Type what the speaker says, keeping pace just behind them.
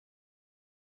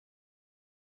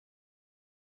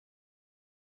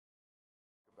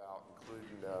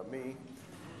including me.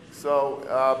 So,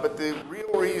 but the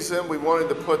real reason we wanted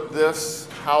to put this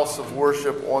house of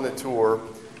worship on the tour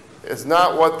is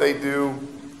not what they do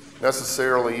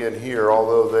necessarily in here,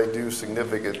 although they do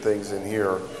significant things in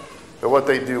here, but what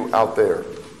they do out there.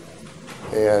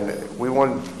 And we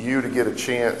want you to get a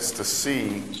chance to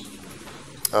see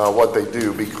what they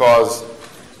do, because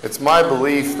it's my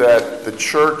belief that the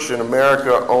church in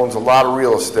America owns a lot of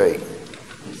real estate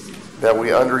that we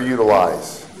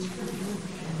underutilize.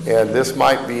 And this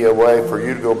might be a way for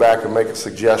you to go back and make a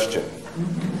suggestion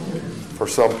for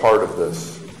some part of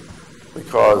this,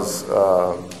 because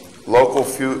local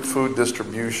food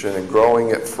distribution and growing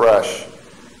it fresh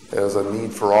is a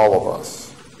need for all of us,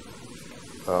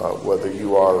 whether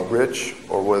you are rich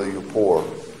or whether you're poor.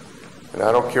 And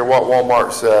I don't care what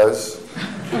Walmart says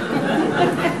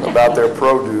about their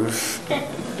produce,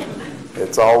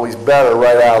 it's always better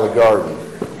right out of the garden.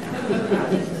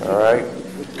 All right?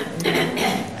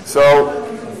 So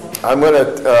I'm going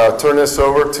to turn this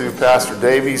over to Pastor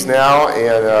Davies now,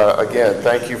 and again,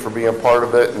 thank you for being part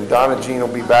of it. And Donna Jean will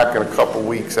be back in a couple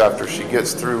weeks after she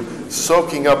gets through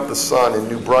soaking up the sun in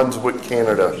New Brunswick,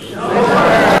 Canada.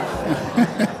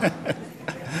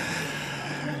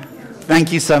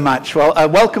 Thank you so much. Well,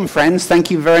 welcome, friends.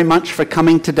 Thank you very much for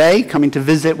coming today, coming to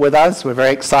visit with us. We're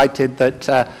very excited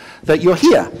that you're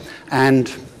here,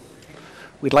 and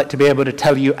we'd like to be able to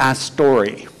tell you our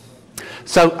story.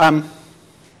 So,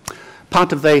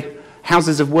 part of the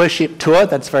Houses of Worship tour,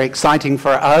 that's very exciting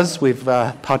for us. We've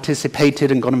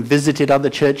participated and gone and visited other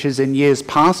churches in years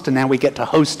past, and now we get to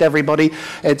host everybody.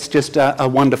 It's just a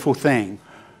wonderful thing.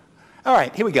 All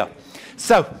right, here we go.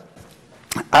 So,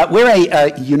 we're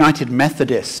a United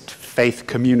Methodist faith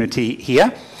community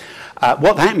here.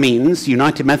 What that means,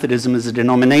 United Methodism is a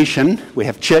denomination. We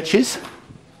have churches.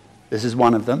 This is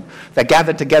one of them. They're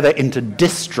gathered together into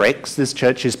districts. This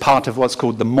church is part of what's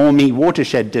called the Maumee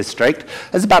Watershed District.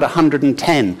 There's about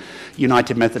 110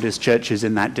 United Methodist churches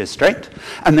in that district.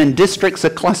 And then districts are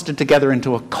clustered together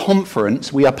into a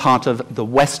conference. We are part of the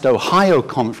West Ohio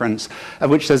Conference, of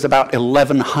which there's about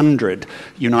 1,100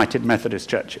 United Methodist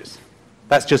churches.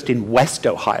 That's just in West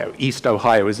Ohio. East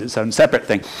Ohio is its own separate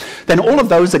thing. Then all of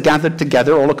those are gathered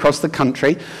together all across the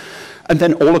country, and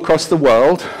then all across the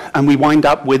world, and we wind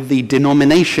up with the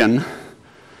denomination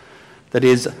that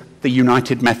is the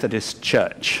United Methodist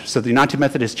Church. So the United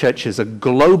Methodist Church is a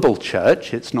global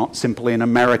church. It's not simply an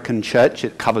American church.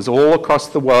 It covers all across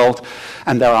the world,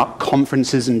 and there are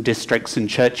conferences and districts and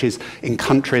churches in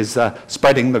countries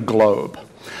spreading the globe.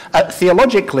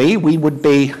 Theologically, we would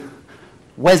be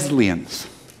Wesleyans.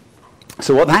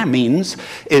 So what that means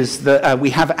is that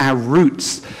we have our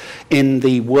roots in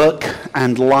the work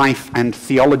and life and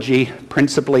theology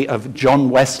principally of John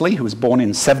Wesley, who was born in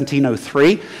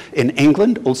 1703 in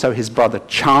England, also his brother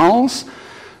Charles,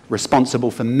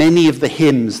 responsible for many of the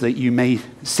hymns that you may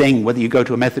sing, whether you go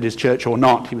to a Methodist church or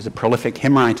not. He was a prolific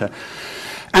hymn writer.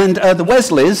 And the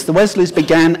Wesleys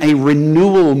began a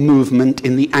renewal movement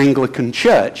in the Anglican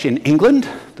Church in England.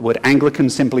 The word Anglican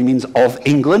simply means of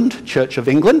England, Church of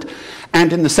England.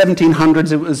 And in the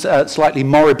 1700s, it was a slightly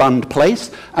moribund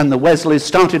place, and the Wesleys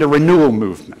started a renewal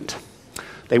movement.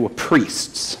 They were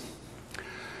priests.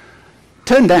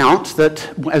 Turned out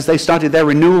that as they started their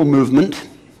renewal movement,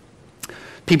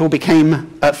 people became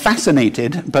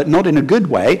fascinated, but not in a good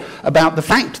way, about the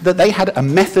fact that they had a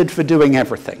method for doing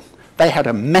everything. They had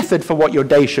a method for what your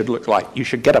day should look like. You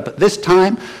should get up at this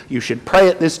time, you should pray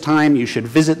at this time, you should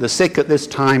visit the sick at this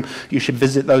time, you should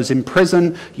visit those in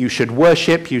prison, you should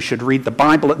worship, you should read the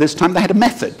Bible at this time. They had a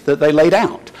method that they laid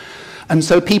out. And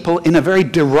so people, in a very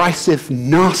derisive,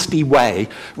 nasty way,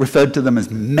 referred to them as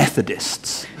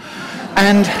Methodists.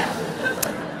 And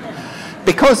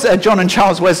because John and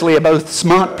Charles Wesley are both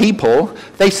smart people,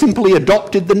 they simply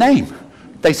adopted the name.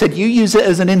 They said, you use it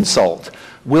as an insult,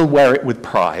 we'll wear it with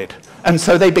pride. And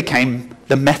so they became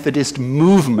the Methodist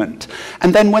movement.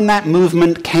 And then when that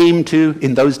movement came to,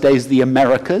 in those days, the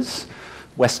Americas,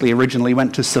 Wesley originally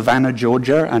went to Savannah,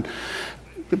 Georgia, and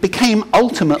it became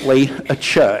ultimately a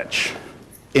church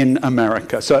in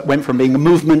America. So it went from being a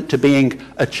movement to being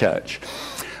a church.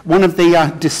 One of the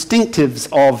distinctives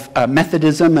of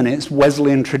Methodism and its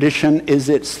Wesleyan tradition is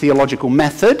its theological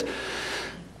method.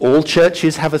 All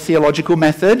churches have a theological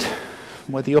method.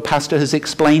 Whether your pastor has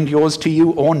explained yours to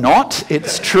you or not,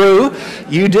 it's true,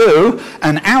 you do.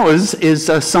 And ours is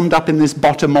summed up in this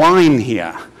bottom line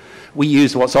here. We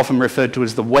use what's often referred to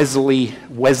as the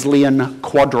Wesleyan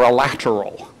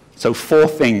quadrilateral. So 4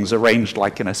 things arranged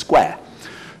like in a square.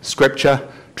 Scripture,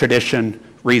 tradition,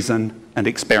 reason, and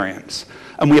experience.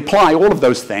 And we apply all of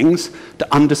those things to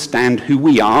understand who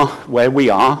we are, where we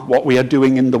are, what we are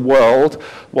doing in the world,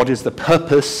 what is the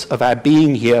purpose of our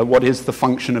being here, what is the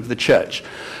function of the church.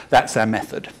 That's our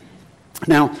method.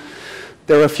 Now,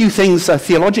 there are a few things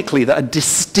theologically that are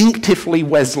distinctively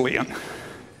Wesleyan.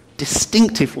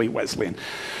 Distinctively Wesleyan.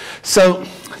 So,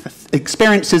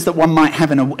 experiences that one might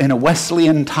have in a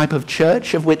Wesleyan type of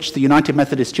church, of which the United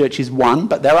Methodist Church is one,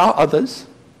 but there are others.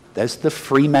 There's the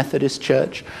Free Methodist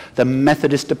Church, the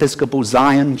Methodist Episcopal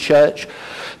Zion Church,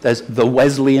 there's the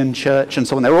Wesleyan Church, and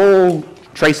so on. They all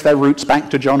trace their roots back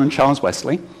to John and Charles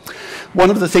Wesley. One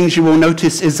of the things you will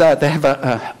notice is they have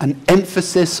an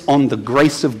emphasis on the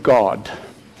grace of God.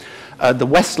 The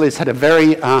Wesleys had a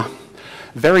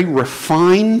very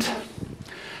refined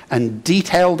and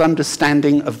detailed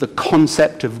understanding of the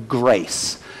concept of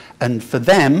grace. And for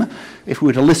them, if we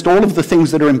were to list all of the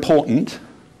things that are important,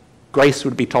 grace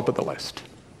would be top of the list.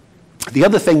 The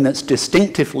other thing that's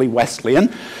distinctively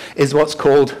Wesleyan is what's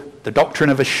called the doctrine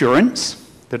of assurance.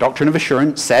 The doctrine of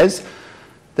assurance says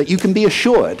that you can be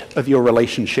assured of your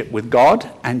relationship with God,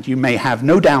 and you may have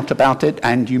no doubt about it,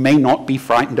 and you may not be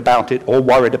frightened about it or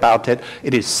worried about it.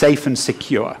 It is safe and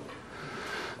secure.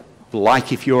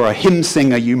 Like if you're a hymn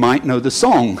singer, you might know the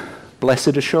song,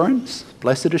 Blessed Assurance,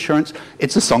 Blessed Assurance.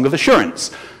 It's a song of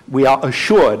assurance. We are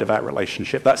assured of our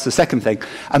relationship. That's the second thing.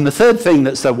 And the third thing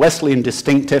that's a Wesleyan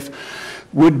distinctive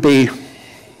would be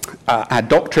our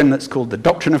doctrine that's called the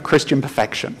doctrine of Christian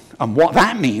perfection. And what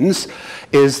that means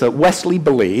is that Wesley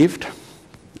believed,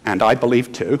 and I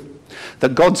believe too,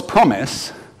 that God's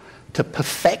promise to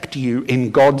perfect you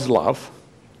in God's love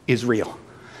is real.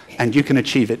 And you can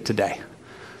achieve it today.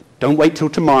 Don't wait till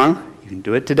tomorrow. You can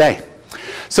do it today.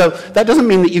 So that doesn't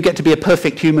mean that you get to be a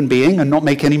perfect human being and not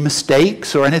make any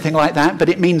mistakes or anything like that, but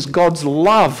it means God's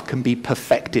love can be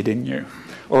perfected in you.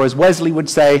 Or as Wesley would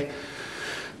say,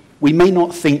 we may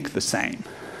not think the same,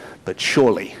 but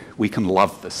surely we can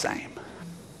love the same.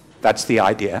 That's the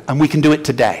idea. And we can do it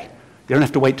today. You don't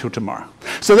have to wait till tomorrow.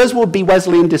 So those will be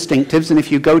Wesleyan distinctives, and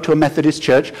if you go to a Methodist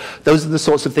church, those are the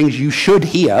sorts of things you should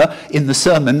hear in the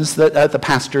sermons that the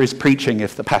pastor is preaching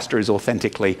if the pastor is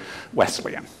authentically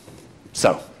Wesleyan.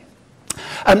 So,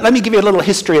 let me give you a little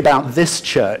history about this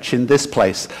church in this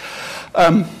place.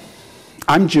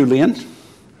 I'm Julian,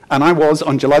 and I was,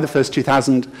 on July the 1st,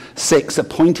 2006,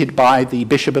 appointed by the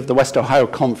Bishop of the West Ohio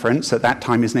Conference, at that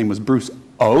time his name was Bruce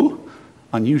O.,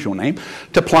 unusual name,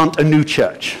 to plant a new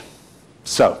church.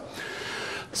 So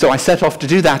I set off to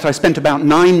do that. I spent about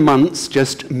 9 months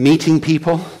just meeting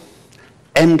people,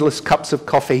 endless cups of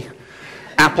coffee,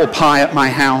 apple pie at my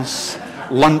house,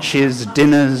 lunches,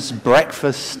 dinners,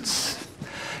 breakfasts.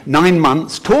 9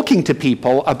 months talking to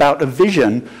people about a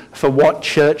vision for what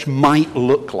church might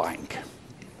look like.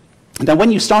 Now,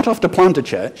 when you start off to plant a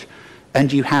church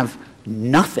and you have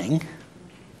nothing,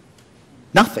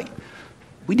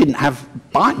 we didn't have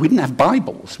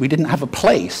Bibles, we didn't have a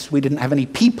place, we didn't have any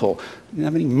people, we didn't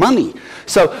have any money.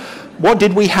 So what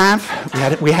did we have?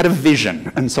 We had a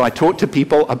vision. And so I talked to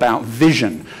people about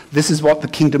vision. This is what the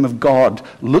kingdom of God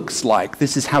looks like.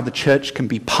 This is how the church can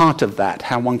be part of that,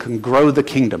 how one can grow the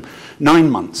kingdom. 9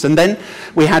 months. And then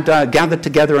we had gathered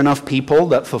together enough people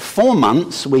that for 4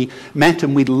 months we met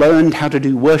and we learned how to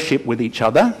do worship with each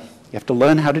other. You have to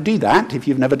learn how to do that if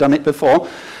you've never done it before.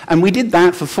 And we did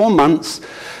that for 4 months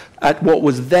at what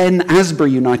was then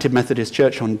Asbury United Methodist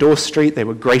Church on Dorr Street. They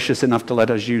were gracious enough to let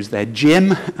us use their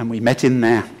gym, and we met in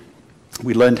there.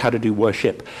 We learned how to do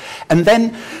worship. And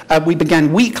then we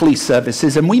began weekly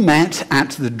services, and we met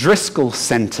at the Driscoll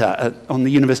Center on the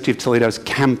University of Toledo's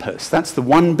campus. That's the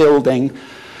one building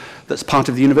that's part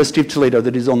of the University of Toledo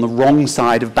that is on the wrong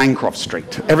side of Bancroft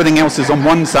Street. Everything else is on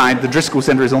one side, the Driscoll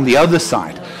Center is on the other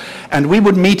side. And we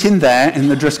would meet in there, in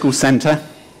the Driscoll Center.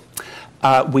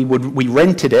 We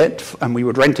rented it, and we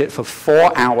would rent it for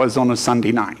 4 hours on a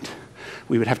Sunday night.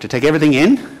 We would have to take everything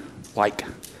in, like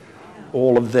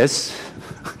all of this,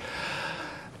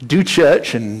 do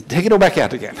church, and take it all back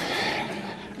out again.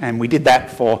 And we did that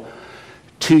for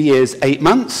 2 years, 8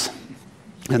 months,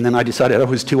 and then I decided I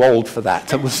was too old for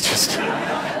that. It was just...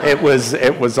 It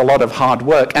was a lot of hard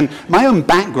work. And my own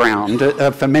background,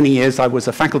 for many years I was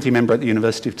a faculty member at the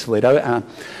University of Toledo.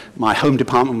 My home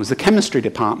department was the chemistry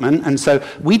department, and so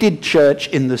we did church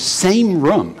in the same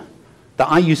room that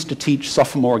I used to teach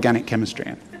sophomore organic chemistry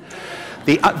in.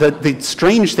 The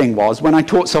strange thing was, when I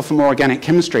taught sophomore organic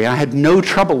chemistry, I had no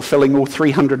trouble filling all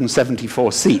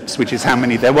 374 seats, which is how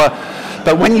many there were.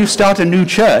 But when you start a new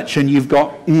church and you've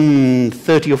got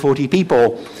 30 or 40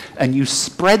 people, and you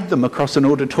spread them across an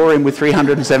auditorium with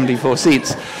 374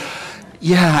 seats,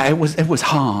 yeah, it was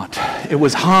hard. It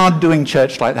was hard doing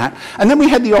church like that. And then we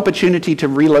had the opportunity to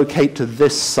relocate to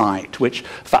this site, which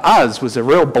for us was a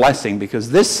real blessing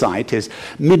because this site is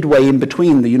midway in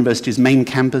between the university's main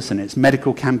campus and its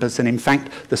medical campus. And in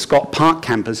fact, the Scott Park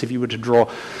campus, if you were to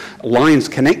draw lines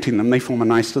connecting them, they form a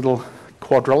nice little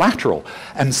quadrilateral.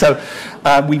 And so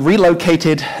we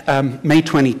relocated May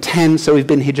 2010, so we've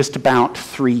been here just about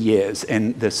 3 years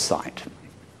in this site.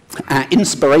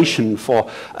 Inspiration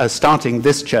for starting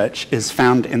this church is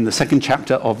found in the second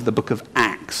chapter of the book of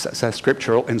Acts. That's our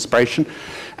scriptural inspiration.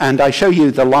 And I show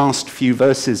you the last few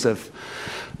verses of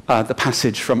the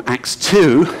passage from Acts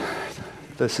 2,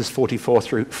 verses 44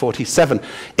 through 47.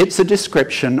 It's a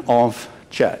description of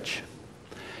church.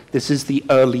 This is the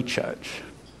early church.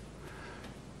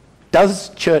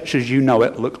 Does church as you know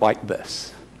it look like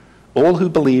this? All who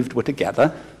believed were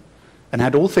together and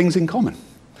had all things in common.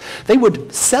 They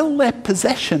would sell their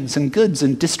possessions and goods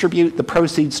and distribute the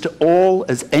proceeds to all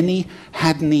as any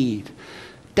had need.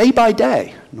 Day by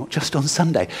day, not just on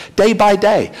Sunday, day by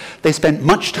day, they spent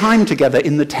much time together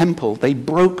in the temple. They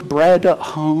broke bread at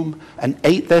home and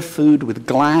ate their food with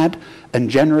glad and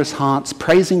generous hearts,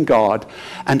 praising God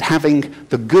and having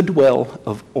the goodwill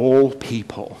of all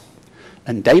people.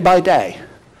 And day by day,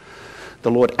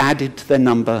 the Lord added to their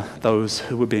number those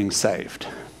who were being saved.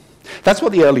 That's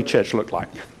what the early church looked like.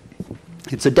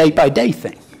 It's a day-by-day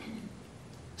thing.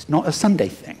 It's not a Sunday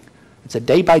thing. It's a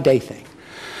day-by-day thing.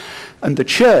 And the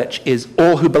church is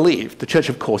all who believe. The church,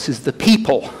 of course, is the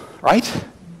people, right?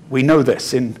 We know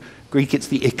this. In Greek, it's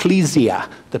the ecclesia,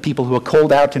 the people who are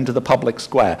called out into the public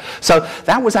square. So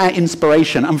that was our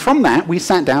inspiration. And from that, we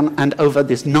sat down and over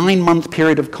this 9-month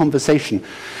period of conversation,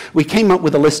 we came up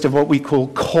with a list of what we call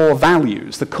core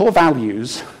values. The core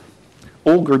values,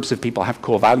 all groups of people have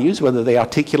core values, whether they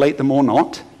articulate them or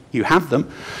not. You have them.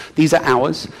 These are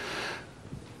ours.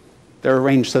 They're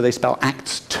arranged so they spell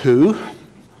Acts 2.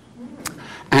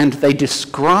 And they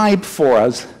describe for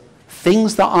us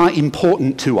things that are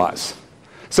important to us.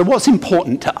 So what's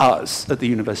important to us at the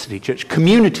University Church?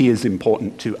 Community is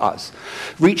important to us.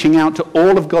 Reaching out to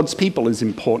all of God's people is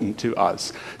important to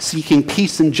us. Seeking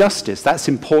peace and justice, that's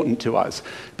important to us.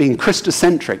 Being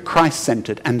Christocentric,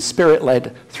 Christ-centered, and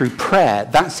Spirit-led through prayer,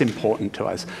 that's important to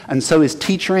us. And so is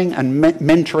teaching and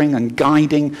mentoring and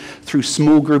guiding through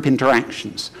small group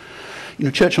interactions. You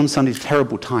know, church on Sunday is a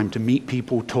terrible time to meet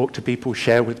people, talk to people,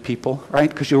 share with people, right?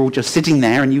 Because you're all just sitting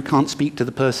there and you can't speak to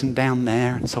the person down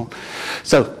there and so on.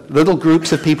 So little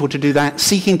groups of people to do that,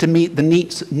 seeking to meet the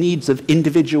needs of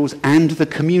individuals and the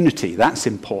community. That's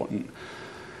important.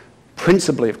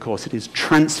 Principally, of course, it is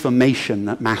transformation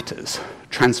that matters.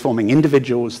 Transforming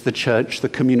individuals, the church, the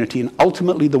community, and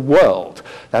ultimately the world.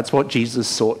 That's what Jesus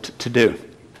sought to do.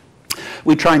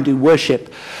 We try and do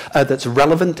worship that's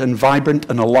relevant and vibrant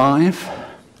and alive.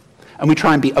 And we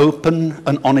try and be open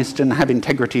and honest and have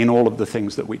integrity in all of the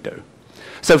things that we do.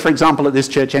 So, for example, at this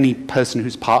church, any person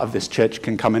who's part of this church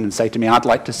can come in and say to me, I'd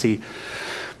like to see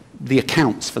the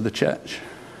accounts for the church.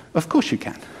 Of course you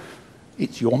can.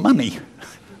 It's your money.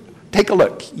 Take a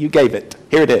look. You gave it.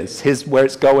 Here it is. Here's where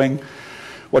it's going.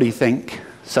 What do you think?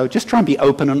 So just try and be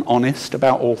open and honest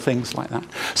about all things like that.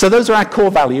 So those are our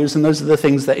core values, and those are the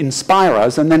things that inspire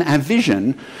us. And then our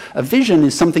vision. A vision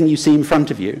is something you see in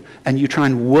front of you, and you try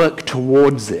and work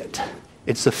towards it.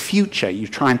 It's the future. You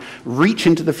try and reach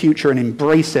into the future and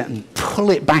embrace it and pull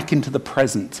it back into the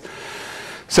present.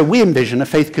 So we envision a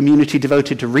faith community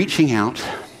devoted to reaching out,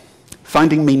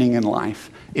 finding meaning in life,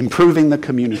 improving the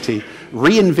community,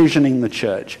 re-envisioning the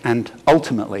church, and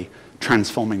ultimately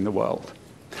transforming the world.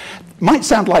 Might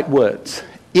sound like words.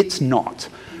 It's not.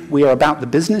 We are about the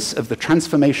business of the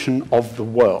transformation of the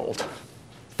world.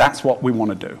 That's what we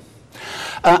want to do.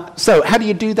 So how do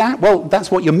you do that? Well,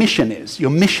 that's what your mission is. Your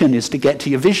mission is to get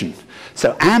to your vision.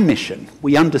 So our mission,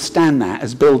 we understand that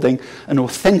as building an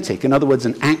authentic, in other words,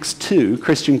 an Acts 2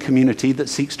 Christian community that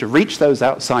seeks to reach those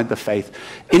outside the faith,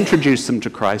 introduce them to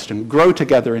Christ, and grow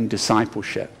together in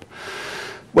discipleship.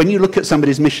 When you look at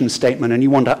somebody's mission statement and you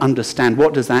want to understand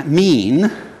what does that mean,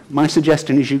 my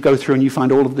suggestion is you go through and you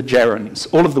find all of the gerunds,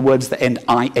 all of the words that end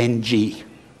ing.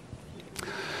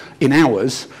 In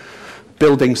ours,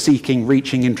 building, seeking,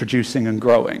 reaching, introducing, and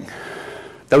growing.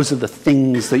 Those are the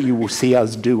things that you will see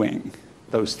us doing,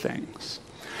 those things.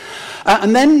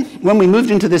 And then when we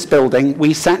moved into this building,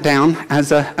 we sat down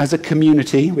as a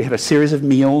community. We had a series of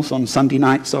meals on Sunday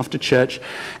nights after church,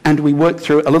 and we worked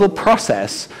through a little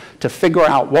process to figure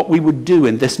out what we would do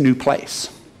in this new place.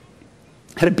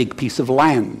 Had a big piece of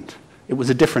land. It was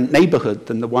a different neighborhood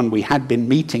than the one we had been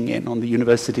meeting in on the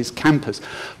university's campus.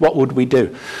 What would we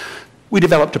do? We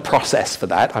developed a process for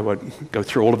that. I won't go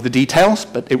through all of the details,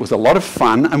 but it was a lot of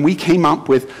fun, and we came up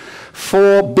with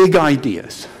 4 big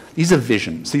ideas. These are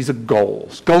visions. These are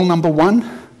goals. Goal number 1,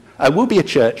 we'll be a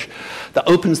church that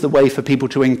opens the way for people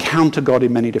to encounter God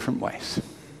in many different ways.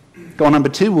 Goal number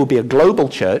 2, we'll be a global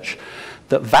church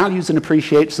that values and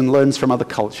appreciates and learns from other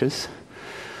cultures.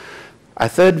 Our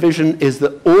 3rd vision is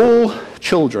that all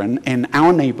children in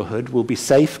our neighborhood will be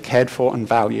safe, cared for, and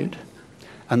valued.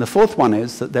 And the 4th one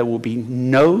is that there will be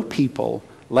no people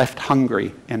left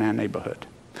hungry in our neighborhood.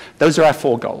 Those are our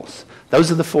 4 goals.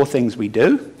 Those are the 4 things we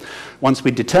do. Once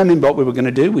we determined what we were going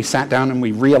to do, we sat down and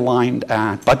we realigned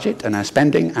our budget and our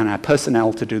spending and our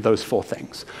personnel to do those 4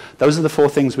 things. Those are the 4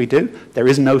 things we do. There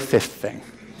is no 5th thing.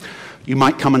 You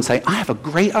might come and say, I have a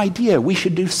great idea. We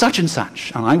should do such and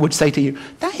such. And I would say to you,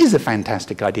 that is a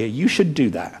fantastic idea. You should do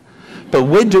that. But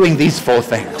we're doing these 4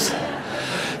 things.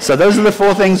 So those are the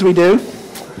 4 things we do.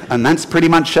 And that's pretty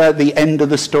much the end of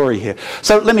the story here.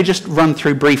 So let me just run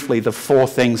through briefly the 4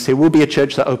 things here. We'll be a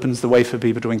church that opens the way for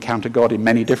people to encounter God in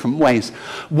many different ways.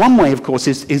 One way, of course,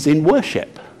 is in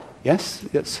worship. Yes,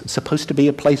 it's supposed to be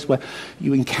a place where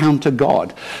you encounter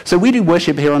God. So we do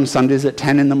worship here on Sundays at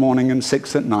 10 in the morning and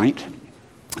 6 at night.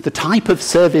 The type of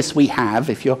service we have,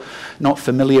 if you're not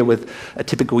familiar with a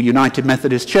typical United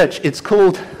Methodist church, it's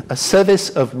called a service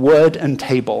of word and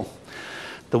table.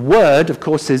 The word, of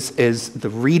course, is the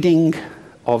reading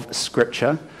of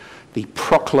Scripture, the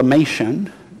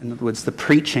proclamation, in other words, the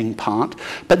preaching part.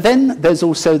 But then there's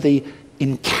also the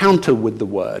encounter with the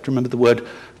word. Remember the word,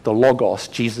 the Logos,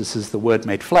 Jesus is the Word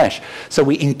made flesh. So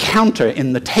we encounter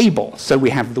in the table. So we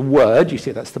have the word, you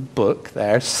see that's the book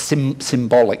there,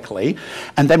 symbolically.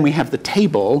 And then we have the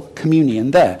table,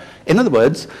 communion there. In other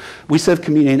words, we serve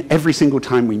communion every single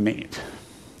time we meet.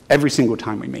 Every single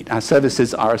time we meet. Our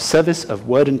services are a service of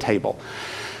word and table.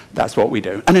 That's what we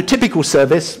do. And a typical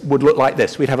service would look like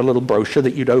this. We'd have a little brochure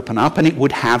that you'd open up, and it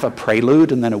would have a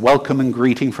prelude and then a welcome and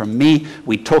greeting from me.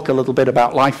 We'd talk a little bit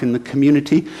about life in the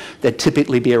community. There'd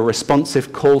typically be a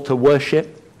responsive call to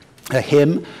worship, a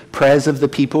hymn, prayers of the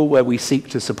people where we seek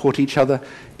to support each other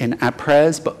in our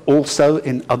prayers, but also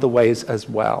in other ways as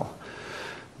well.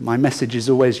 My message is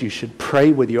always you should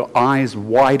pray with your eyes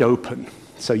wide open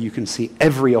so you can see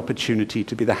every opportunity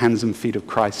to be the hands and feet of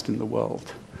Christ in the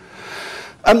world.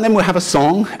 And then we'll have a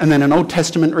song, and then an Old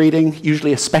Testament reading,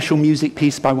 usually a special music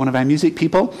piece by one of our music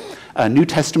people, a New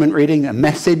Testament reading, a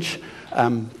message,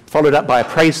 followed up by a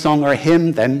praise song or a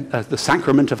hymn, then the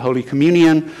sacrament of Holy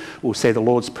Communion. We'll say the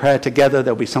Lord's Prayer together.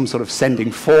 There'll be some sort of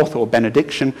sending forth or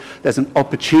benediction. There's an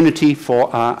opportunity for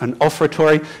an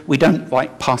offertory. We don't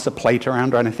pass a plate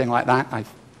around or anything like that.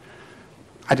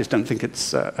 I just don't think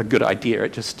it's a good idea.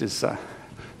 It just is...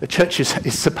 The church is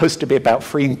supposed to be about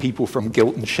freeing people from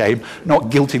guilt and shame, not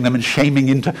guilting them and shaming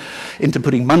into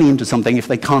putting money into something if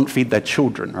they can't feed their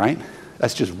children, right?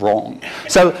 That's just wrong.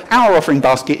 So our offering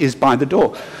basket is by the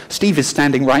door. Steve is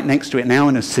standing right next to it now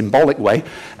in a symbolic way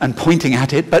and pointing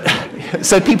at it, but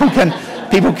so people can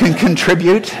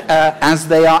contribute as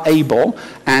they are able,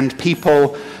 and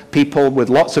people with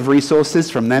lots of resources,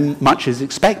 from them much is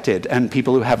expected, and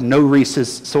people who have no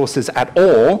resources at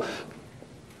all,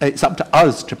 it's up to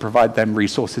us to provide them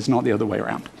resources, not the other way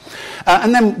around.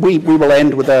 And then we will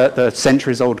end with the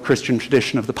centuries-old Christian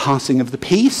tradition of the passing of the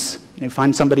peace. You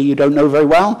find somebody you don't know very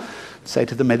well, say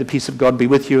to them, may the peace of God be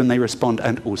with you, and they respond,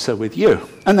 and also with you.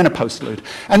 And then a postlude.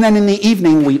 And then in the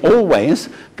evening, we always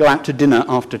go out to dinner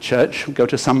after church. We go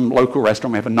to some local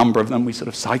restaurant. We have a number of them. We sort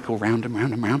of cycle round and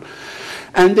round and round.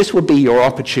 And this will be your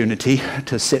opportunity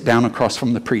to sit down across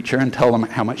from the preacher and tell them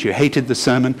how much you hated the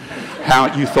sermon,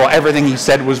 how you thought everything he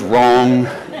said was wrong,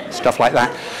 stuff like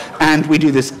that. And we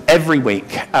do this every week.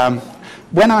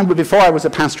 Before I was a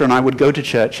pastor and I would go to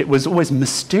church, it was always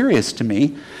mysterious to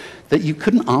me that you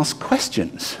couldn't ask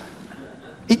questions.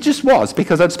 It just was,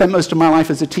 because I'd spent most of my life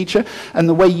as a teacher, and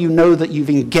the way you know that you've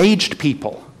engaged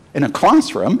people in a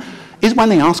classroom is when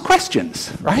they ask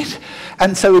questions, right?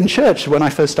 And so in church, when I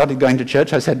first started going to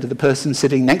church, I said to the person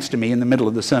sitting next to me in the middle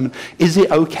of the sermon, is it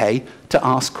okay to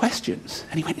ask questions?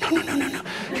 And he went, no,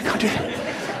 you can't do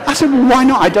that. I said, well, why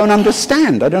not? I don't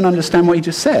understand. I don't understand what you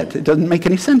just said. It doesn't make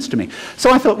any sense to me.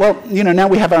 So I thought, well, now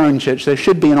we have our own church. There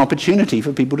should be an opportunity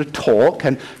for people to talk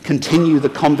and continue the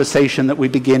conversation that we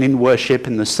begin in worship,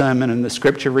 in the sermon and the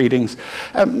scripture readings,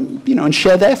 and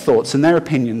share their thoughts and their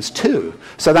opinions too.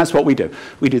 So that's what we do.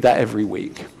 We do that every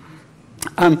week.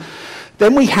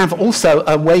 Then we have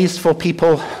also ways for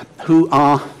people who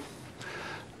are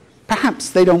perhaps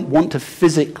they don't want to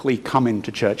physically come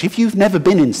into church. If you've never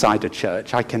been inside a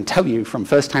church, I can tell you from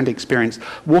first-hand experience,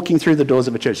 walking through the doors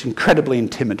of a church is incredibly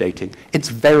intimidating. It's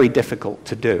very difficult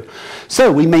to do. So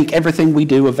we make everything we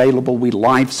do available. We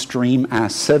live stream our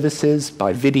services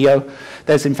by video.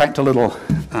 There's, in fact, a little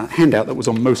handout that was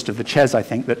on most of the chairs, I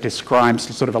think, that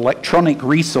describes sort of electronic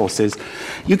resources.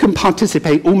 You can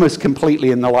participate almost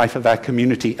completely in the life of our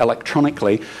community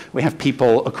electronically. We have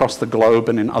people across the globe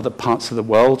and in other parts of the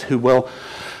world who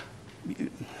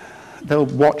they'll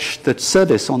watch the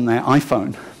service on their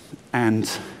iPhone and,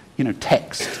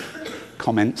 text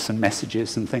comments and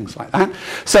messages and things like that.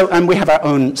 So, and we have our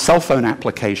own cell phone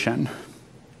application.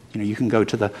 You can go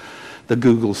to the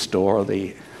Google store or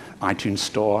the iTunes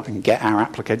store and get our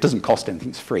application. It doesn't cost anything,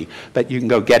 it's free, but you can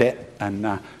go get it,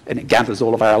 and it gathers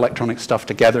all of our electronic stuff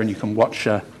together, and you can watch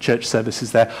church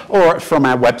services there, or from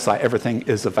our website, everything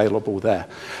is available there.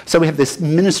 So we have this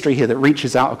ministry here that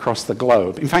reaches out across the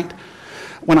globe. In fact,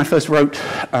 when I first wrote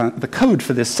the code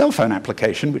for this cell phone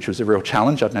application, which was a real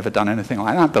challenge, I'd never done anything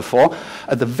like that before,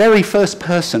 the very first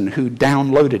person who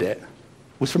downloaded it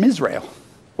was from Israel.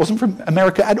 Wasn't from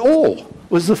America at all.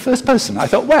 Was the first person. I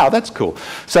thought, wow, that's cool.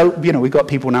 So, we've got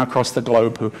people now across the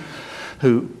globe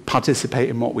who participate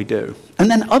in what we do. And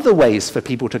then other ways for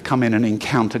people to come in and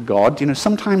encounter God.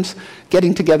 Sometimes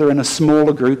getting together in a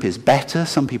smaller group is better.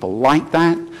 Some people like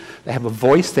that. They have a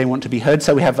voice. They want to be heard.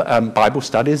 So we have Bible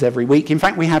studies every week. In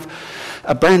fact, we have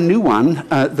a brand new one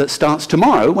that starts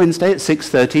tomorrow, Wednesday at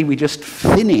 6:30. We just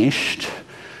finished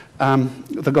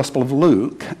the Gospel of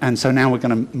Luke. And so now we're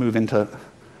going to move into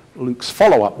Luke's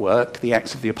follow-up work, the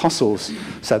Acts of the Apostles.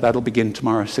 So that'll begin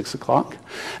tomorrow at 6 o'clock.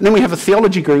 And then we have a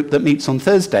theology group that meets on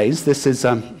Thursdays. This is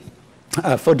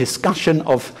for discussion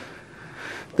of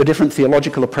the different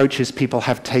theological approaches people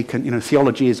have taken.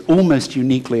 Theology is almost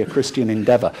uniquely a Christian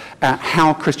endeavor.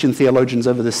 How Christian theologians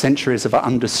over the centuries have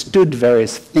understood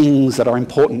various things that are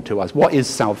important to us. What is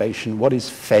salvation? What is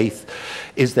faith?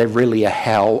 Is there really a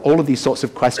hell? All of these sorts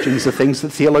of questions are things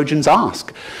that theologians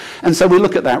ask. And so we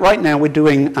look at that. Right now we're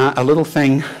doing a little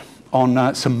thing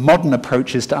on some modern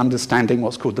approaches to understanding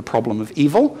what's called the problem of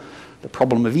evil. The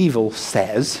problem of evil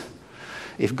says,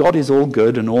 if God is all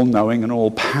good and all-knowing and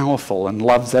all-powerful and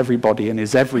loves everybody and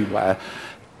is everywhere,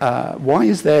 why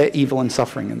is there evil and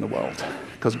suffering in the world?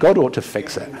 Because God ought to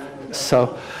fix it.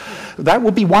 So that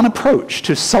would be one approach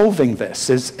to solving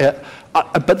this.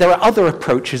 But there are other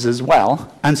approaches as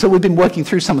well, and so we've been working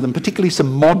through some of them, particularly some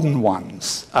modern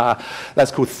ones.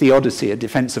 That's called theodicy, a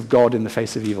defense of God in the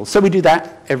face of evil. So we do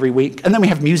that every week. And then we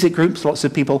have music groups. Lots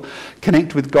of people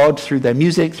connect with God through their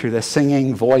music, through their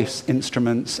singing, voice,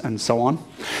 instruments, and so on.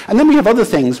 And then we have other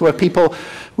things where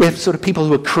we have sort of people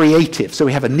who are creative. So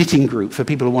we have a knitting group for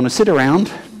people who want to sit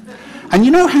around. And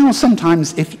you know how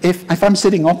sometimes if I'm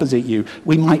sitting opposite you,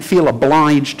 we might feel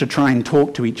obliged to try and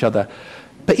talk to each other.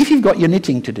 But if you've got your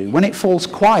knitting to do, when it falls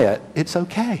quiet, it's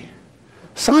okay.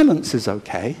 Silence is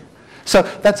okay. So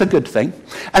that's a good thing.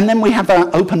 And then we have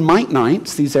our open mic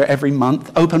nights. These are every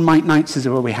month. Open mic nights is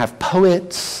where we have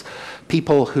poets,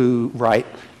 people who write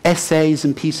essays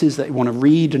and pieces that they want to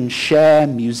read and share,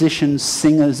 musicians,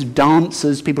 singers,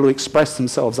 dancers, people who express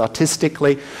themselves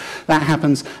artistically. That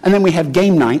happens. And then we have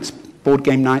game nights, board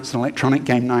game nights and electronic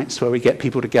game nights, where we get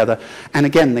people together. And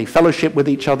again, they fellowship with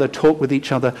each other, talk with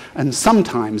each other, and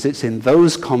sometimes it's in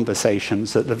those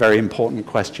conversations that the very important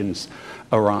questions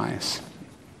arise.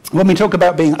 When we talk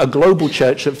about being a global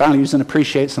church that values and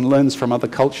appreciates and learns from other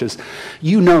cultures,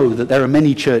 you know that there are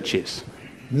many churches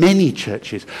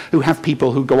who have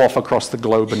people who go off across the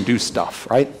globe and do stuff,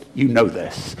 right? You know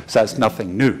this, so it's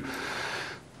nothing new.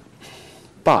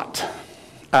 But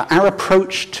our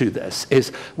approach to this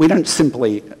is we don't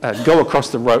simply go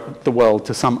across the world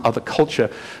to some other culture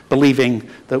believing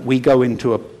that we go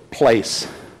into a place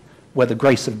where the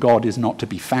grace of God is not to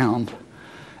be found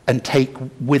and take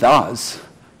with us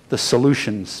the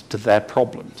solutions to their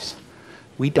problems.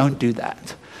 We don't do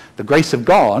that. The grace of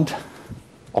God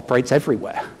operates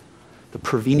everywhere. The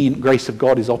prevenient grace of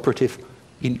God is operative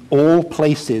in all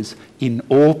places, in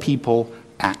all people,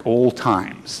 at all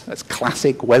times. That's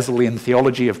classic Wesleyan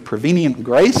theology of prevenient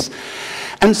grace.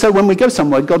 And so when we go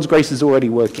somewhere, God's grace is already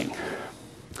working.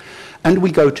 And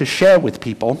we go to share with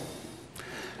people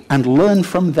and learn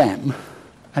from them,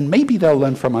 and maybe they'll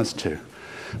learn from us too.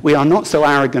 We are not so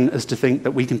arrogant as to think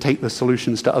that we can take the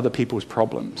solutions to other people's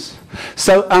problems.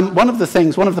 So one of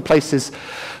the places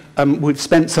we've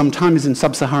spent some time is in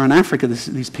sub-Saharan Africa.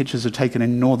 These pictures are taken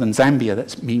in northern Zambia.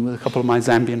 That's me with a couple of my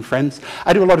Zambian friends.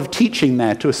 I do a lot of teaching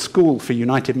there to a school for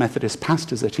United Methodist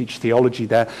pastors. I teach theology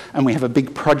there, and we have a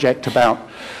big project about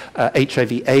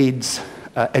HIV/AIDS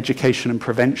education and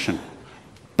prevention.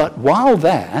 But while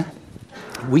there,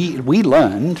 we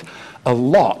learned a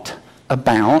lot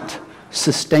about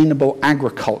sustainable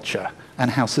agriculture and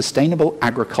how sustainable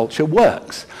agriculture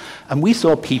works. And we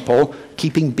saw people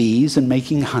keeping bees and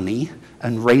making honey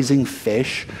and raising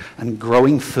fish and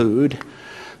growing food,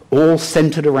 all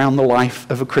centered around the life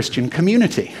of a Christian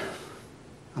community.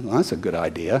 Well, that's a good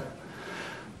idea.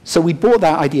 So we brought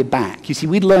that idea back. You see,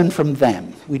 we'd learned from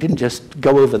them. We didn't just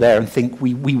go over there and think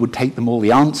we would take them all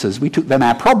the answers. We took them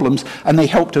our problems, and they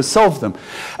helped us solve them.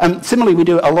 Similarly, we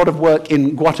do a lot of work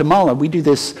in Guatemala. We do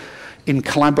this in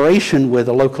collaboration with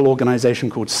a local organization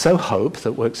called So Hope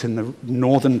that works in the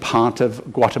northern part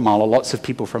of Guatemala. Lots of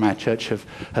people from our church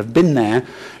have been there.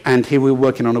 And here we're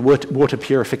working on a water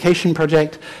purification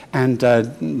project and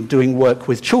doing work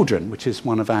with children, which is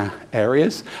one of our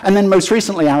areas. And then most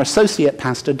recently, our associate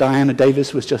pastor, Diana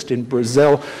Davis, was just in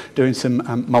Brazil doing some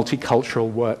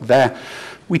multicultural work there.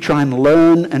 We try and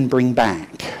learn and bring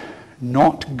back,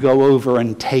 not go over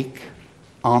and take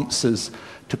answers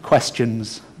to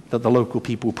questions that the local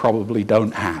people probably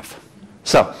don't have.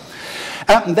 So,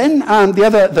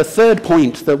 the third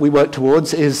point that we work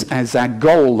towards is as our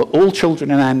goal that all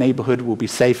children in our neighborhood will be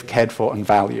safe, cared for, and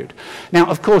valued. Now,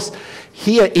 of course,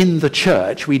 here in the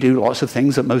church, we do lots of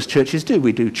things that most churches do.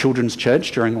 We do children's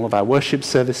church during all of our worship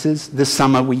services. This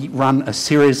summer, we run a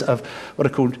series of what are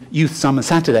called Youth Summer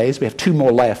Saturdays. We have 2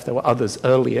 more left. There were others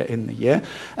earlier in the year.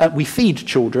 We feed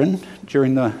children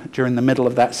during the middle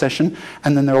of that session.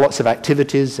 And then there are lots of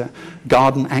activities,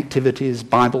 garden activities,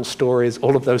 Bible stories,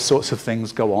 all of those sorts of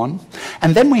things go on.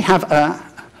 And then we have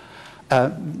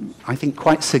I think,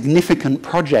 quite significant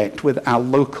project with our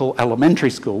local elementary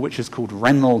school, which is called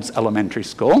Reynolds Elementary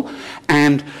School.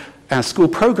 And our school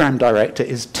program director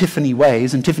is Tiffany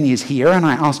Ways, and Tiffany is here, and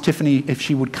I asked Tiffany if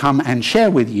she would come and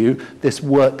share with you this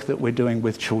work that we're doing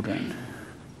with children.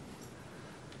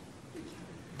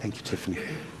 Thank you, Tiffany.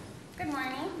 Good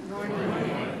morning. Good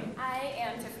morning. I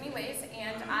am Tiffany Ways,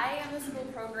 and I am the school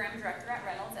program director at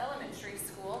Reynolds Elementary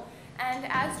School. And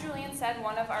as Julian said,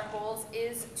 one of our goals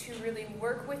is to really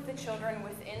work with the children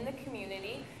within the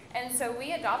community. And so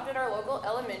we adopted our local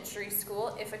elementary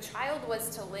school. If a child was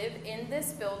to live in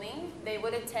this building, they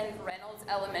would attend Reynolds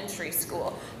Elementary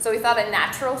School. So we thought a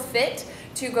natural fit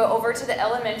to go over to the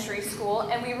elementary school.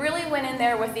 And we really went in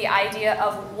there with the idea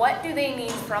of what do they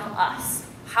need from us?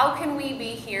 How can we be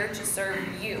here to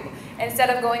serve you? Instead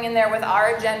of going in there with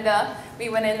our agenda, we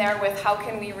went in there with how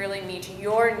can we really meet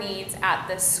your needs at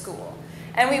this school?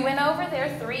 And we went over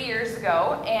there 3 years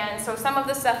ago, and so some of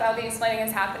the stuff I'll be explaining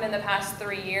has happened in the past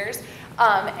 3 years,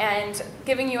 and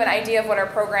giving you an idea of what our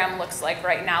program looks like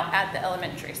right now at the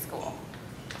elementary school.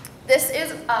 This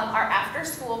is our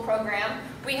after-school program.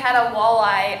 We had a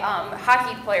walleye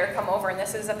hockey player come over, and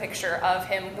this is a picture of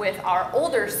him with our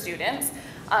older students.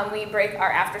 We break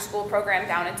our after-school program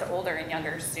down into older and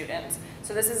younger students.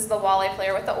 So this is the walleye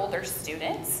player with the older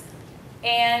students.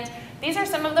 And these are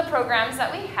some of the programs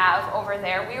that we have over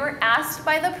there. We were asked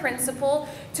by the principal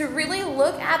to really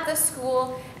look at the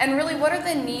school and really what are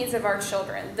the needs of our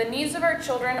children. The needs of our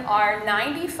children are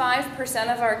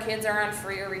 95% of our kids are on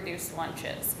free or reduced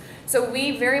lunches. So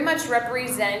we very much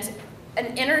represent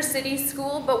an inner city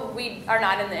school, but we are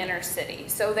not in the inner city.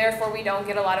 So therefore we don't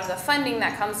get a lot of the funding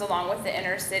that comes along with the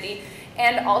inner city.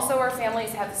 And also our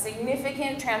families have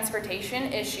significant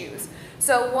transportation issues.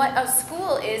 So what a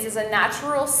school is a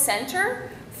natural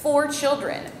center for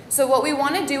children. So what we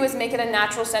want to do is make it a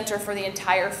natural center for the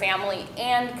entire family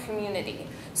and community.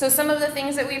 So some of the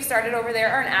things that we've started over there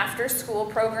are an after-school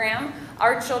program.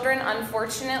 Our children,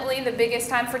 unfortunately, the biggest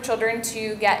time for children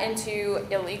to get into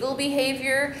illegal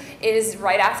behavior is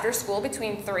right after school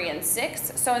between 3 and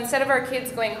 6. So instead of our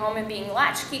kids going home and being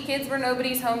latchkey kids where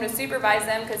nobody's home to supervise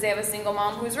them because they have a single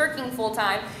mom who's working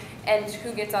full-time and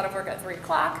who gets out of work at 3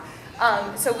 o'clock,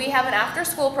 so we have an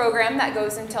after-school program that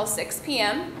goes until 6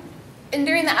 p.m. And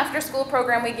during the after-school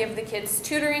program, we give the kids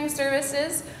tutoring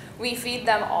services. We feed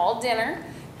them all dinner.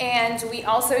 And we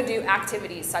also do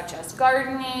activities such as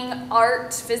gardening,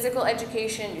 art, physical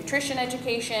education, nutrition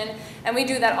education, and we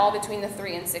do that all between the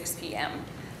 3 and 6 p.m.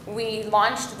 We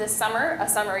launched this summer a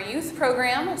summer youth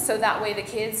program, so that way the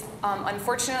kids,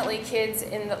 unfortunately kids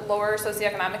in the lower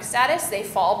socioeconomic status, they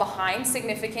fall behind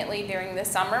significantly during the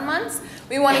summer months.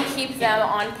 We want to keep them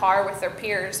on par with their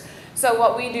peers. So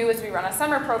what we do is we run a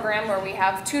summer program where we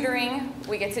have tutoring.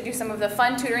 We get to do some of the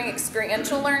fun tutoring,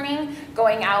 experiential learning,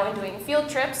 going out and doing field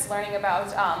trips, learning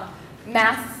about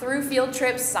math through field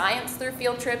trips, science through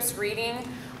field trips, reading.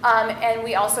 And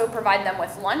we also provide them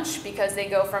with lunch because they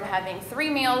go from having 3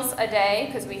 meals a day,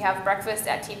 because we have breakfast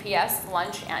at TPS,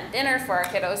 lunch and dinner for our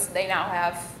kiddos. They now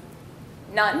have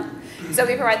none. So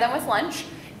we provide them with lunch.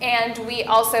 And we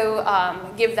also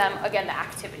give them, again, the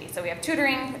activities. So we have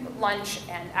tutoring, lunch,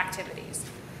 and activities.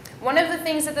 One of the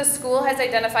things that the school has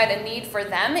identified a need for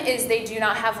them is they do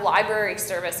not have library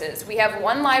services. We have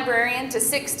 1 librarian to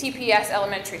 6 TPS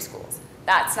elementary schools.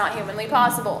 That's not humanly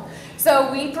possible.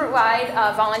 So we provide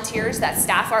volunteers that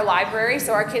staff our library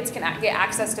so our kids can get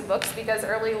access to books, because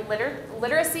early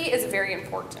literacy is very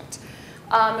important.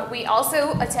 We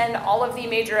also attend all of the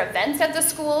major events at the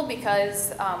school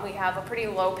because we have a pretty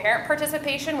low parent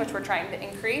participation, which we're trying to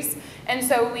increase. And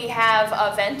so we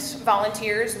have event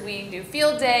volunteers. We do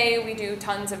field day. We do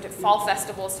tons of fall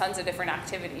festivals, tons of different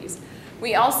activities.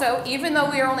 We also, even though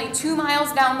we are only 2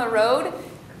 miles down the road,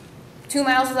 2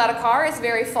 miles without a car is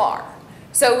very far.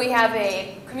 So we have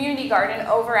a community garden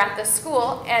over at the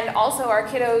school, and also our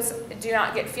kiddos do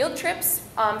not get field trips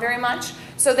very much.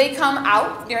 So they come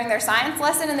out during their science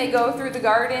lesson and they go through the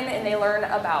garden and they learn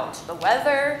about the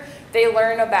weather. They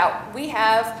learn about, we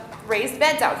have raised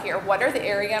beds out here. What are the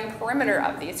area and perimeter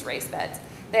of these raised beds?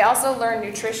 They also learn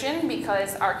nutrition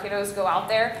because our kiddos go out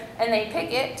there and they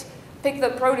pick the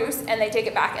produce and they take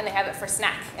it back and they have it for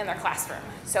snack in their classroom.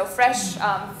 So fresh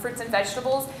fruits and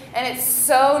vegetables, and it's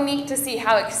so neat to see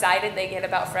how excited they get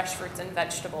about fresh fruits and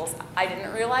vegetables. I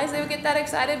didn't realize they would get that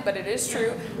excited, but it is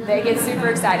true. They get super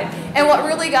excited. And what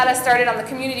really got us started on the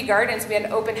community gardens, we had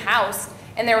an open house,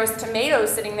 and there was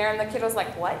tomatoes sitting there, and the kid was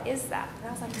like, "What is that?" And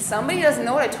I was like, "Somebody doesn't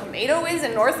know what a tomato is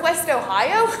in Northwest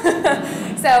Ohio?"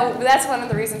 So that's one of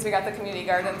the reasons we got the community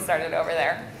garden started over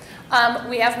there.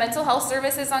 We have mental health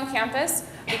services on campus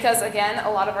because, again, a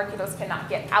lot of our kiddos cannot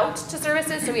get out to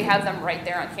services, so we have them right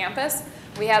there on campus.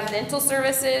 We have dental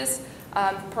services,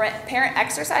 parent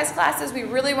exercise classes. We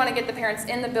really want to get the parents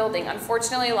in the building.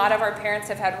 Unfortunately, a lot of our parents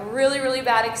have had really, really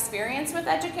bad experience with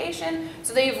education,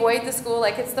 so they avoid the school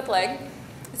like it's the plague.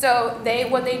 So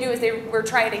what they do is we're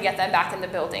trying to get them back in the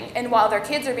building. And while their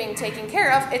kids are being taken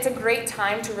care of, it's a great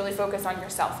time to really focus on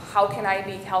yourself. How can I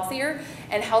be healthier?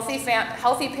 And healthy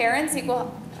parents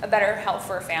equal a better health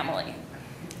for a family.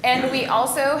 And we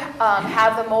also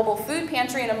have the mobile food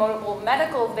pantry and a mobile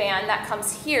medical van that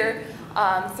comes here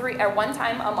 1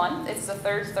 time a month. It's the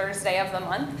 3rd Thursday of the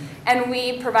month. And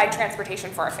we provide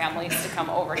transportation for our families to come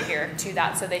over here to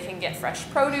that so they can get fresh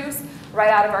produce right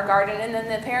out of our garden. And then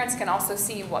the parents can also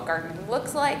see what gardening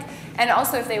looks like. And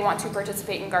also, if they want to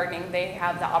participate in gardening, they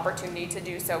have the opportunity to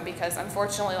do so because,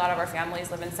 unfortunately, a lot of our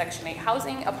families live in Section 8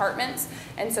 housing apartments,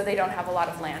 and so they don't have a lot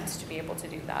of land to be able to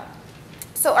do that.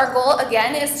 So our goal,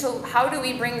 again, is to how do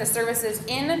we bring the services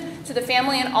in to the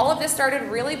family? And all of this started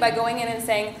really by going in and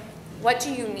saying, what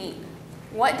do you need?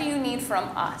 What do you need from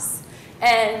us?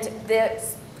 And the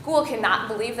school cannot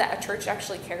believe that a church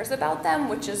actually cares about them,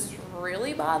 which is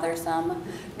really bothersome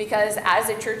because as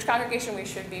a church congregation, we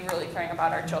should be really caring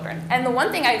about our children. And the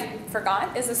one thing I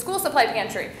forgot is the school supply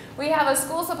pantry. We have a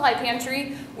school supply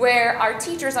pantry where our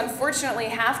teachers unfortunately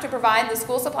have to provide the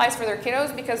school supplies for their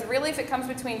kiddos because really if it comes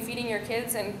between feeding your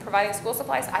kids and providing school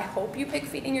supplies, I hope you pick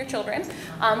feeding your children,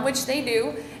 which they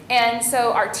do. And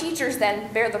so our teachers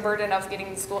then bear the burden of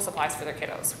getting the school supplies for their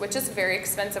kiddos, which is very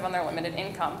expensive on their limited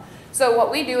income. So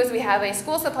what we do is we have a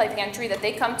school supply pantry that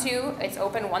they come to. It's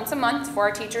open once a month for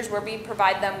our teachers where we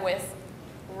provide them with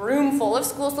room full of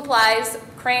school supplies,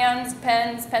 crayons,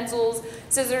 pens, pencils,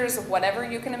 scissors, whatever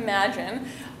you can imagine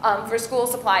for school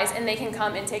supplies, and they can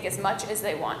come and take as much as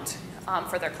they want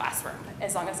for their classroom,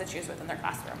 as long as it's used within their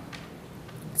classroom.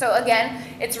 So again,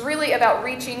 it's really about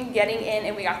reaching, getting in,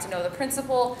 and we got to know the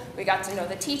principal, we got to know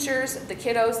the teachers, the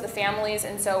kiddos, the families,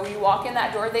 and so you walk in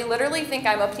that door, they literally think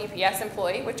I'm a TPS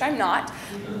employee, which I'm not,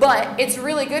 but it's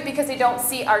really good because they don't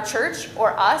see our church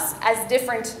or us as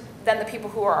different than the people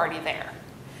who are already there.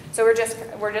 So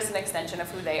we're just an extension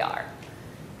of who they are.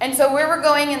 And so where we're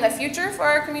going in the future for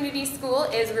our community school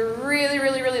is we're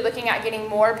really looking at getting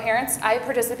more parents. I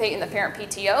participate in the parent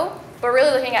PTO, but really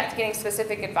looking at getting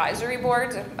specific advisory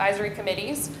boards, advisory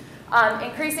committees,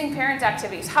 increasing parent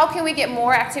activities. How can we get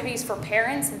more activities for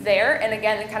parents there? And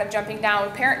again, kind of jumping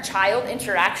down, parent-child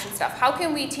interaction stuff. How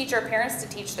can we teach our parents to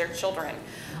teach their children?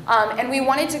 And we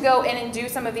wanted to go in and do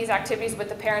some of these activities with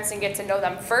the parents and get to know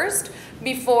them first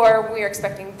before we are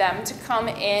expecting them to come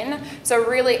in. So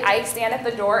really, I stand at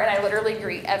the door and I literally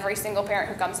greet every single parent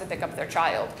who comes to pick up their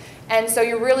child. And so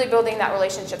you're really building that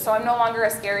relationship. So I'm no longer a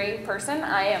scary person.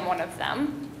 I am one of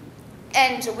them.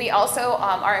 And we also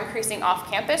are increasing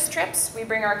off-campus trips. We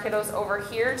bring our kiddos over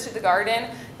here to the garden.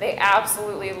 They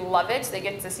absolutely love it. They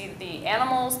get to see the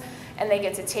animals and they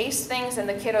get to taste things. And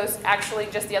the kiddos actually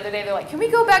just the other day, they're like, can we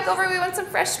go back over? We want some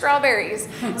fresh strawberries.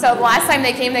 So the last time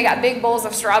they came, they got big bowls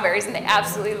of strawberries and they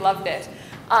absolutely loved it.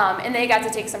 And they got to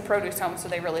take some produce home, so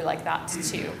they really like that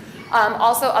too.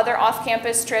 Also other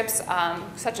off-campus trips,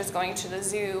 such as going to the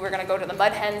zoo. We're going to go to the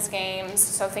Mud Hens games,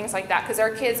 so things like that, because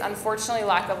our kids unfortunately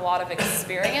lack a lot of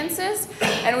experiences.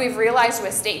 And we've realized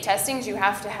with state testings, you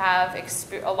have to have,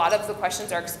 a lot of the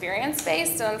questions are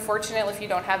experience-based, and unfortunately, if you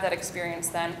don't have that experience,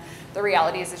 then the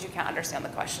reality is you can't understand the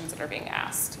questions that are being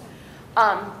asked.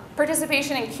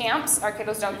 Participation in camps. Our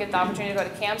kiddos don't get the opportunity to go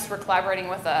to camps. We're collaborating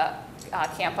with a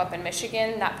camp up in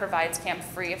Michigan that provides camp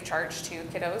free of charge to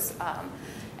kiddos.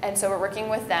 And so we're working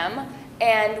with them.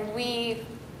 And we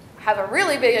have a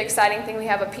really big exciting thing. We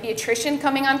have a pediatrician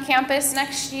coming on campus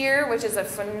next year, which is a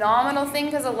phenomenal thing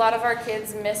because a lot of our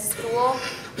kids miss school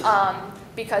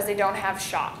because they don't have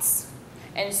shots.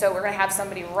 And so we're going to have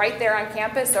somebody right there on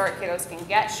campus so our kiddos can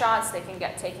get shots, they can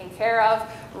get taken care of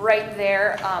right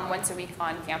there once a week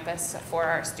on campus for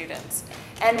our students.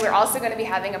 And we're also going to be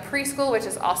having a preschool, which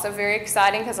is also very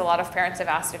exciting because a lot of parents have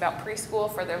asked about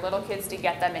preschool for their little kids to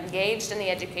get them engaged in the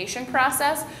education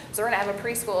process. So we're going to have a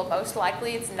preschool. Most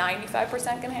likely it's 95%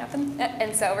 going to happen.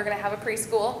 And so we're going to have a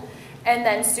preschool. And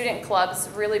then student clubs,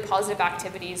 really positive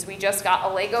activities. We just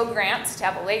got a Lego grant to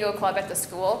have a Lego club at the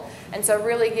school. And so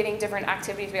really getting different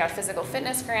activities. We got physical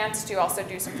fitness grants to also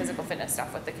do some physical fitness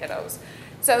stuff with the kiddos.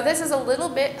 So this is a little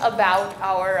bit about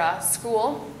our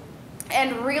school.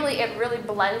 And really, it really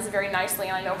blends very nicely.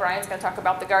 And I know Brian's going to talk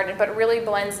about the garden, but it really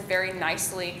blends very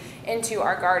nicely into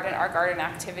our garden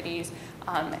activities.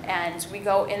 And we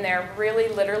go in there really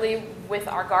literally with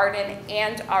our garden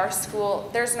and our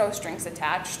school. There's no strings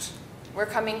attached. We're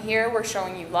coming here, we're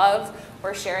showing you love,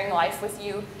 we're sharing life with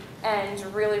you, and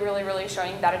really, really, really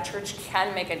showing that a church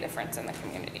can make a difference in the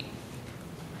community.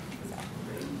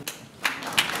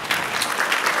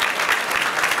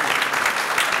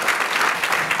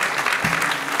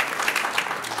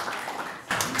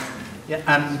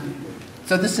 Yeah,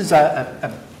 so this is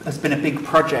has been a big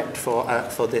project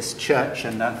for this church,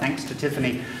 and thanks to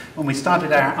Tiffany. When we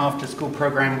started our after-school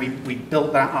program, we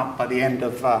built that up by the end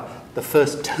of the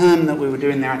first term that we were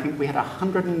doing there. I think we had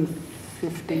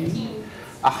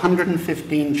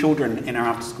 115 children in our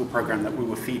after-school program that we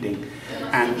were feeding,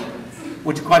 and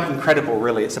which is quite incredible,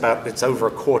 really. It's over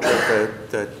a quarter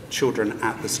of the children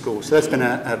at the school. So that's been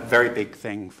a very big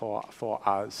thing for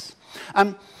us.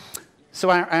 So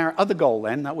our other goal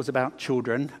then, that was about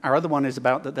children. Our other one is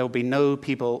about that there will be no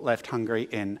people left hungry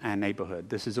in our neighborhood.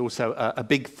 This is also a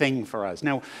big thing for us.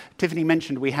 Now, Tiffany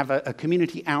mentioned we have a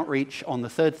community outreach on the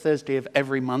third Thursday of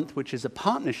every month, which is a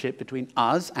partnership between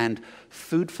us and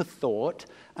Food for Thought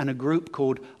and a group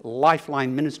called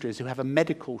Lifeline Ministries who have a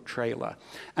medical trailer.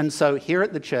 And so here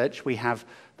at the church, we have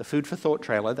the Food for Thought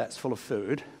trailer that's full of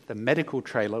food. The medical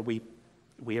trailer, we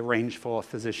arrange for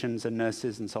physicians and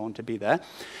nurses and so on to be there.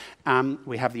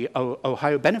 We have the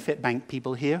Ohio Benefit Bank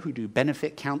people here who do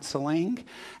benefit counseling.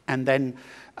 And then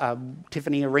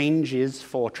Tiffany arranges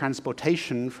for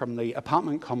transportation from the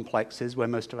apartment complexes where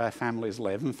most of our families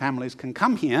live. And families can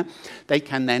come here. They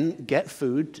can then get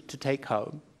food to take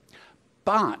home.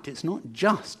 But it's not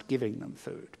just giving them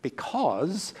food,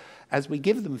 because as we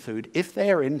give them food, if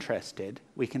they're interested,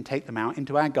 we can take them out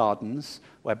into our gardens,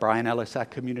 where Brian Ellis, our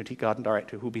community garden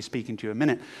director, who will be speaking to you in a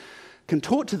minute, can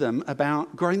talk to them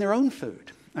about growing their own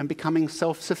food and becoming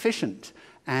self-sufficient.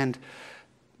 And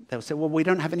they'll say, well, we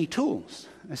don't have any tools.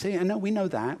 I say, no, we know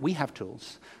that. We have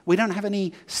tools. We don't have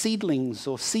any seedlings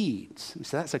or seeds.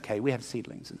 So that's okay. We have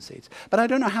seedlings and seeds. But I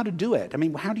don't know how to do it. I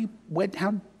mean, how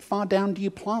far down do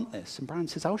you plant this? And Brian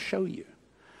says, I'll show you.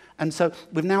 And so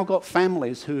we've now got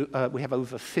families who, we have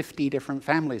over 50 different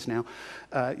families now,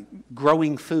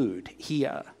 growing food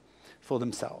here for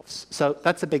themselves. So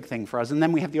that's a big thing for us. And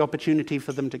then we have the opportunity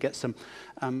for them to get some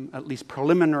at least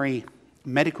preliminary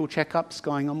medical checkups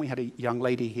going on. We had a young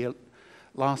lady here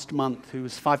last month who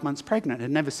was 5 months pregnant,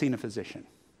 had never seen a physician.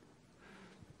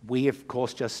 We, of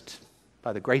course, just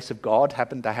by the grace of God,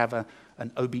 happened to have an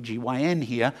OBGYN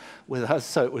here with us,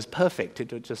 so it was perfect.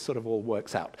 It just sort of all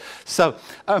works out. So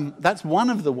that's one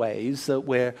of the ways that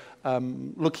we're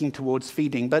looking towards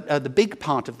feeding. But the big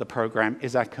part of the program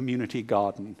is our community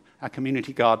garden. Our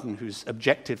community garden whose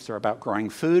objectives are about growing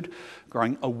food,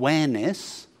 growing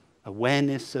awareness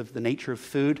of the nature of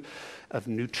food, of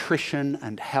nutrition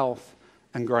and health,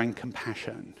 and growing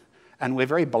compassion. And we're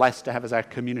very blessed to have as our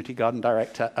community garden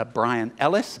director Brian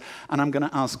Ellis. And I'm going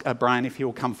to ask Brian if he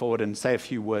will come forward and say a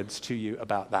few words to you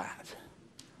about that.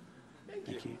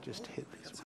 Thank you. Just hit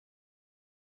this one.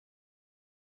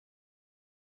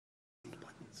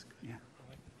 Yeah.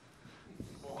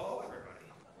 Well, hello,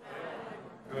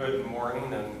 everybody. Good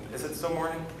morning. And is it still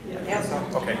morning? Yeah.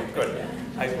 Okay, good.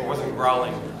 I wasn't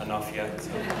growling enough yet.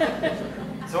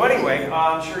 So anyway,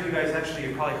 I'm sure you guys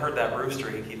you probably heard that rooster.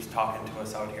 He keeps talking to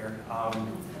us out here.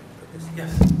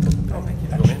 Yes. Oh, thank you,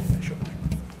 Julian.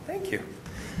 Thank you.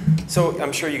 So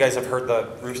I'm sure you guys have heard the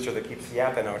rooster that keeps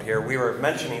yapping out here. We were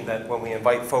mentioning that when we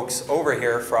invite folks over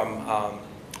here for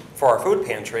our food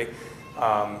pantry,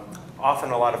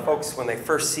 often a lot of folks, when they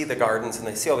first see the gardens and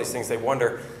they see all these things, they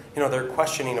wonder, they're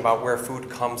questioning about where food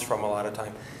comes from a lot of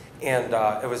time. And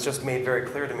it was just made very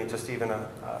clear to me just even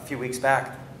a few weeks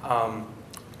back.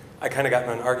 I kind of got in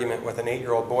an argument with an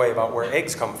 8-year-old boy about where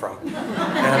eggs come from.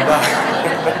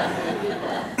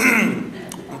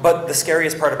 But the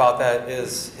scariest part about that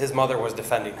is his mother was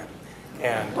defending him.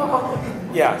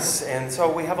 And yes, and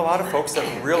so we have a lot of folks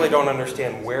that really don't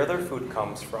understand where their food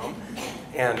comes from.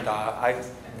 And I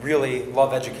really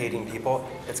love educating people.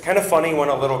 It's kind of funny when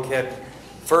a little kid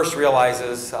first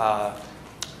realizes that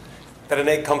an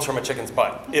egg comes from a chicken's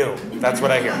butt. Ew, that's what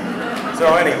I hear.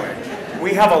 So anyway,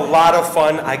 we have a lot of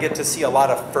fun. I get to see a lot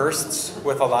of firsts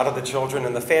with a lot of the children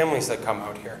and the families that come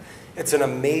out here. It's an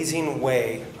amazing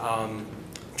way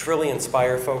to really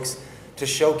inspire folks, to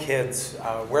show kids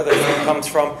where their food comes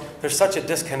from. There's such a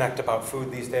disconnect about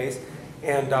food these days.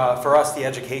 And for us, the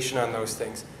education on those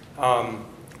things.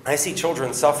 I see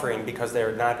children suffering because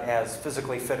they're not as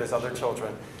physically fit as other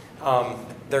children.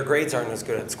 Their grades aren't as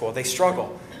good at school. They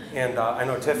struggle. And I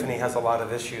know Tiffany has a lot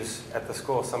of issues at the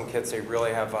school. Some kids, they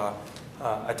really have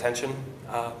attention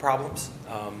problems.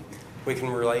 We can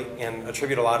relate and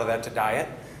attribute a lot of that to diet.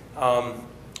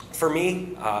 For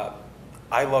me,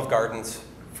 I love gardens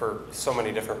for so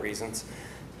many different reasons.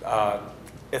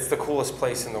 It's the coolest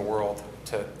place in the world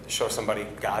to show somebody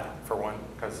God, for one,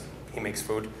 because he makes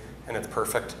food, and it's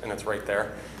perfect, and it's right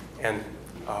there. And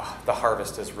the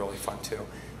harvest is really fun, too.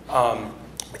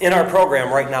 In our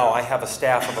program right now, I have a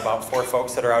staff of about 4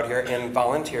 folks that are out here and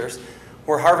volunteers.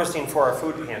 We're harvesting for our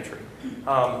food pantry.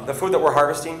 The food that we're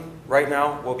harvesting right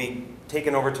now will be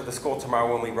taken over to the school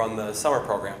tomorrow when we run the summer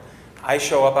program. I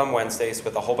show up on Wednesdays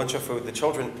with a whole bunch of food. The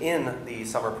children in the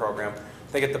summer program,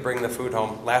 they get to bring the food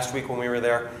home. Last week when we were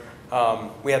there,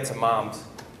 we had some moms.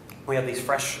 We had these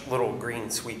fresh little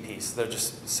green sweet peas. They're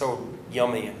just so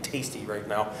yummy and tasty right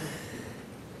now.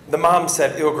 The mom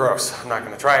said, ew, gross, I'm not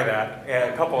going to try that.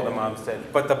 And a couple of the moms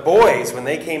did. But the boys, when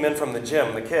they came in from the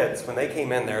gym, the kids, when they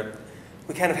came in there,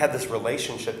 we kind of had this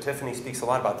relationship. Tiffany speaks a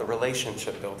lot about the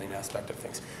relationship building aspect of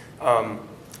things.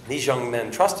 These young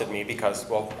men trusted me because,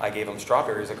 well, I gave them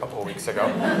strawberries a couple of weeks ago.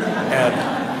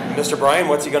 And Mr. Brian,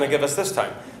 what's he going to give us this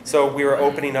time? So we were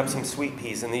opening up some sweet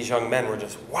peas, and these young men were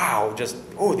just, wow,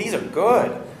 oh, these are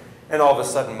good. And all of a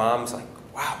sudden, Mom's like,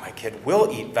 wow, my kid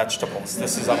will eat vegetables.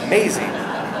 This is amazing.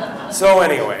 So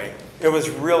anyway, it was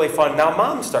really fun. Now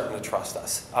Mom's starting to trust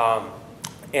us. I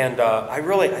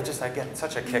get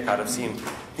such a kick out of seeing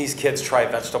these kids try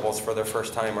vegetables for their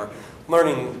first time, or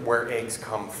learning where eggs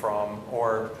come from,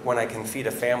 or when I can feed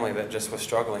a family that just was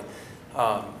struggling.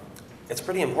 It's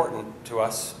pretty important to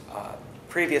us.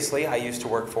 Previously, I used to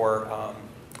work for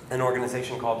an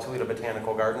organization called Toledo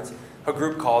Botanical Gardens, a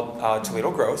group called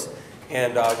Toledo Grows.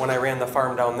 And when I ran the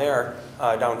farm down there,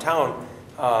 downtown,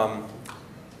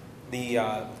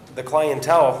 the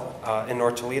clientele in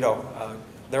North Toledo,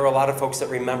 there were a lot of folks that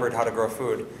remembered how to grow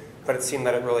food, but it seemed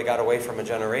that it really got away from a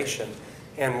generation.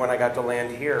 And when I got to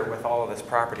land here with all of this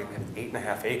property, we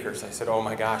have 8.5 acres, I said, oh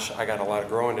my gosh, I got a lot of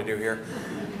growing to do here.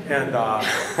 And,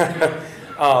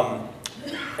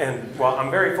 well,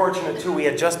 I'm very fortunate too. We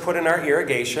had just put in our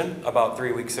irrigation about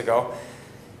 3 weeks ago,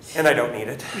 and I don't need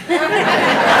it.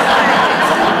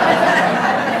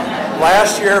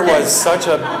 Last year was such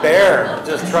a bear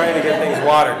just trying to get things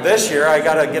watered. This year I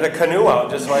got to get a canoe out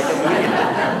just so I can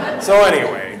weed. So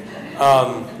anyway,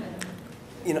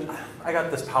 I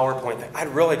got this PowerPoint thing. I'd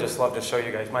really just love to show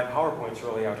you guys. My PowerPoint's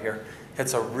really out here.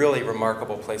 It's a really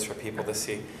remarkable place for people to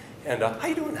see. And how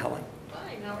you doing, Helen?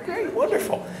 Fine, how are you? Great,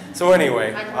 wonderful. So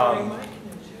anyway,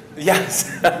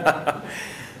 yes.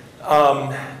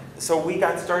 So we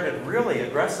got started really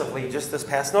aggressively just this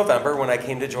past November when I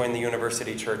came to join the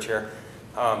University Church here.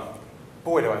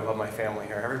 Boy, do I love my family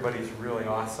here. Everybody's really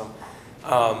awesome.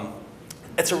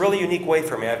 It's a really unique way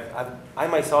for me. I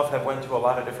myself have went to a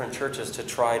lot of different churches to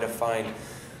try to find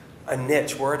a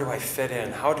niche. Where do I fit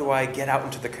in? How do I get out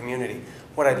into the community?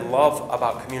 What I love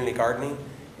about community gardening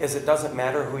is it doesn't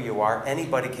matter who you are.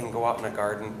 Anybody can go out in a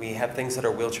garden. We have things that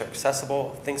are wheelchair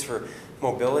accessible, things for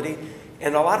mobility.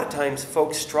 And a lot of times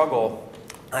folks struggle,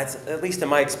 at least in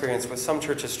my experience, with some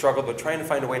churches struggled with trying to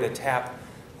find a way to tap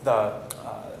the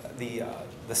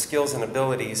skills and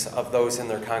abilities of those in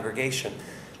their congregation.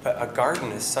 But a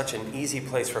garden is such an easy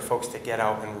place for folks to get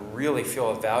out and really feel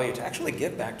a value, to actually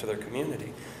give back to their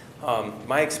community.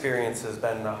 My experience has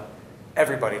been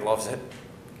everybody loves it.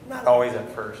 Not always at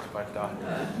first, but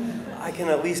I can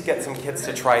at least get some kids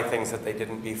to try things that they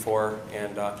didn't before.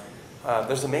 And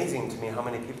there's amazing to me how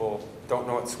many people don't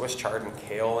know what Swiss chard and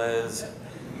kale is.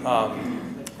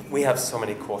 We have so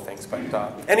many cool things. But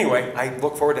anyway, I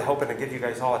look forward to helping to give you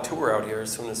guys all a tour out here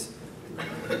as soon as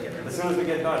we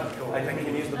get done. I think we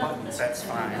can use the buttons. That's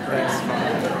fine. That's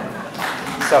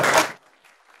fine. So.